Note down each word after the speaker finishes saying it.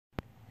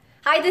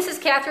Hi, this is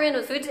Catherine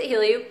with Foods That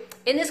Heal You.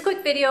 In this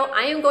quick video,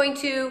 I am going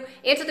to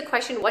answer the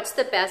question, what's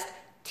the best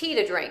tea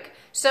to drink?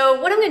 So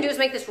what I'm going to do is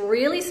make this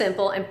really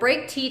simple and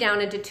break tea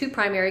down into two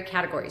primary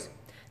categories.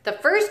 The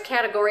first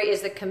category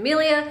is the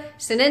Camellia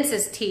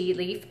sinensis tea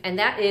leaf, and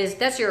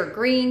that's your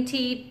green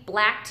tea,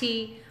 black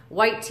tea,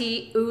 white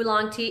tea,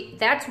 oolong tea.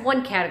 That's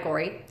one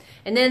category.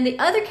 And then the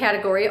other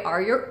category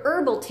are your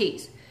herbal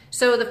teas.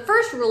 So the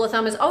first rule of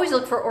thumb is always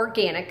look for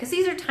organic, because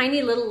these are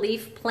tiny little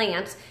leaf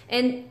plants,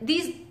 and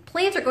these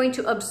plants are going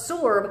to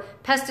absorb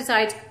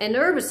pesticides and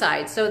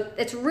herbicides. So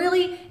it's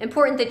really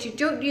important that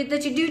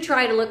you do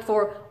try to look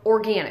for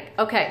organic.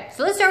 Okay,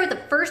 so let's start with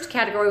the first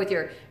category with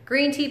your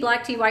green tea,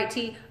 black tea, white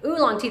tea,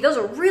 oolong tea. Those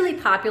are really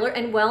popular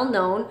and well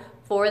known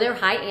for their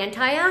high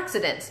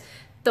antioxidants.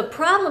 The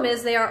problem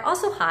is they are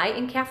also high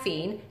in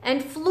caffeine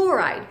and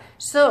fluoride.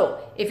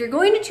 So if you're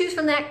going to choose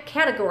from that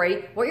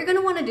category, what you're going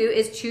to want to do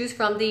is choose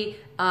from the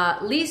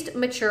least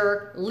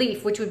mature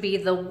leaf, which would be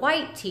the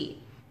white tea.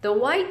 The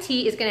white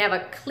tea is going to have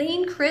a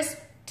clean, crisp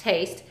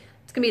taste.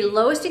 It's going to be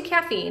lowest in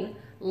caffeine,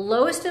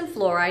 lowest in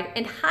fluoride,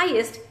 and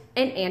highest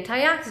in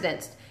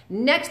antioxidants.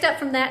 Next up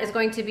from that is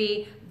going to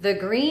be the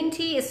green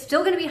tea. It's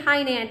still going to be high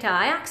in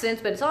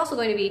antioxidants, but it's also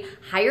going to be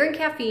higher in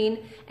caffeine,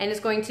 and it's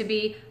going to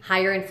be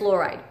higher in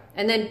fluoride.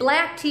 And then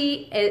black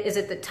tea is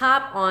at the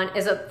top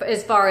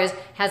as far as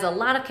has a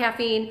lot of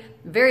caffeine,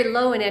 very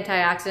low in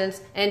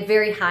antioxidants, and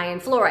very high in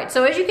fluoride.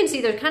 So as you can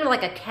see, there's kind of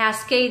like a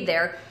cascade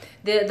there.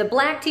 The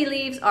black tea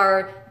leaves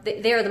are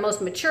the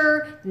most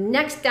mature.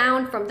 Next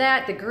down from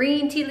that, the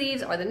green tea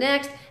leaves are the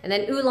next, and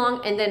then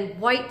oolong, and then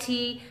white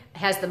tea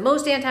has the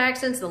most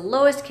antioxidants, the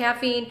lowest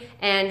caffeine,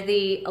 and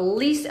the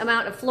least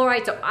amount of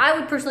fluoride. So I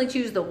would personally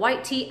choose the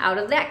white tea out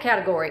of that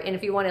category. And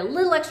if you want a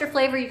little extra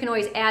flavor, you can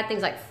always add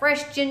things like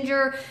fresh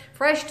ginger,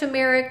 fresh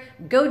turmeric,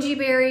 goji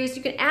berries.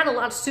 You can add a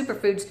lot of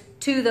superfoods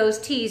to those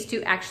teas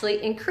to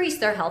actually increase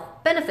their health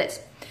benefits.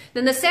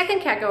 Then the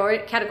second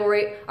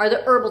category are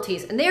the herbal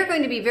teas, and they are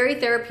going to be very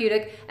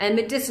therapeutic and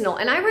medicinal.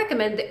 And I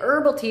recommend the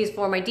herbal teas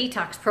for my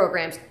detox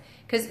programs,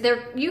 because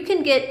you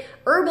can get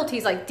herbal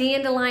teas like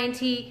dandelion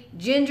tea,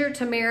 ginger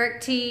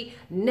turmeric tea,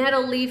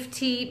 nettle leaf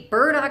tea,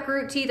 burdock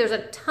root tea. There's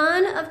a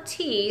ton of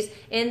teas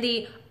in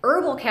the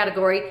herbal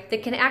category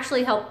that can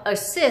actually help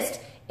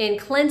assist in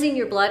cleansing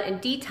your blood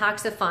and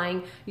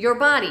detoxifying your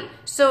body.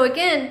 So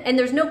again, and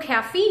there's no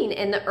caffeine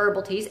in the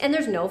herbal teas, and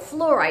there's no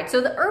fluoride.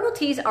 So the herbal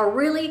teas are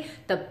really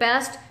the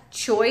best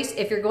choice.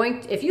 If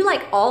you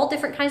like all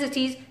different kinds of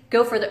teas,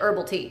 go for the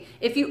herbal tea.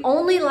 If you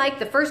only like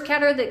the first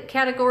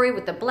category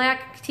with the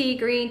black tea,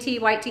 green tea,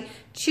 white tea,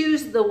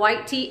 choose the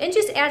white tea and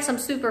just add some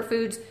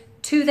superfoods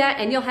to that,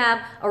 and you'll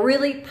have a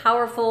really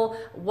powerful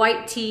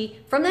white tea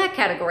from that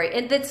category,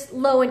 and that's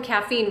low in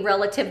caffeine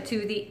relative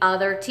to the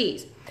other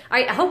teas.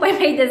 I hope I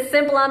made this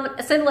simple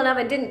enough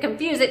and didn't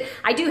confuse it.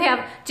 I do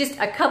have just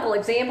a couple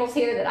examples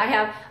here that I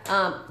have.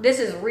 This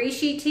is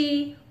reishi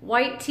tea,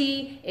 white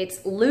tea.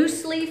 It's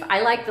loose leaf. I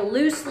like the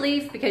loose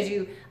leaf because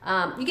you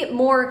get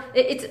more.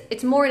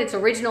 It's more in its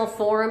original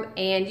form,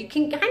 and you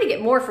can kind of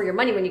get more for your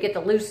money when you get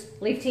the loose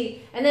leaf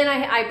tea. And then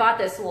I bought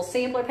this little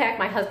sampler pack.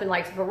 My husband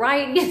likes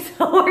variety,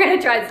 so we're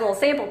gonna try this little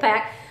sample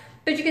pack.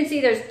 But you can see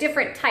there's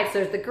different types.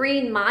 There's the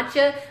green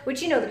matcha,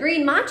 which, you know, the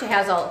green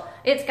matcha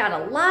it's got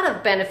a lot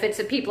of benefits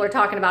that people are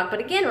talking about. But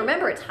again,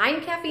 remember, it's high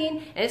in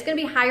caffeine, and it's gonna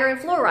be higher in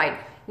fluoride.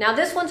 Now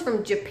this one's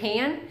from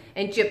Japan,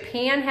 and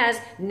Japan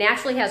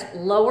naturally has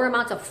lower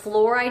amounts of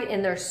fluoride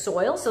in their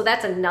soil. So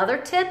that's another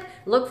tip.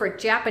 Look for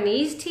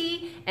Japanese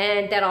tea,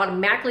 and that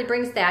automatically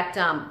brings that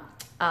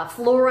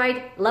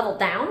fluoride level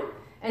down.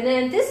 And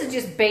then this is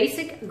just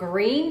basic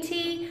green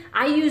tea.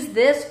 I use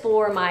this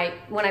for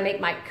when I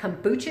make my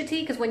kombucha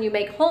tea, because when you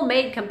make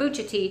homemade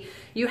kombucha tea,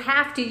 you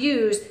have to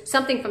use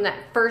something from that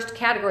first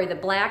category, the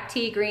black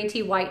tea, green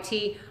tea, white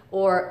tea,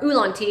 or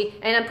oolong tea.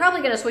 And I'm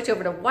probably gonna switch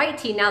over to white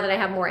tea now that I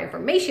have more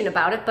information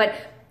about it, but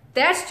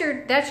that's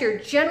your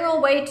general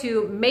way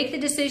to make the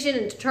decision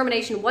and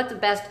determination what the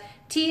best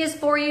tea is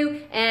for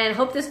you. And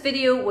hope this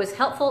video was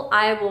helpful.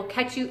 I will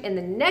catch you in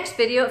the next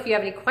video. If you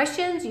have any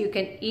questions, you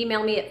can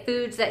email me at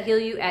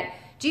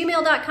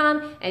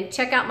foodsthathealyou@gmail.com and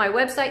check out my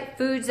website,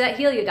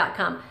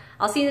 foodsthathealyou.com.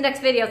 I'll see you in the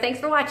next video. Thanks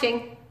for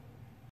watching.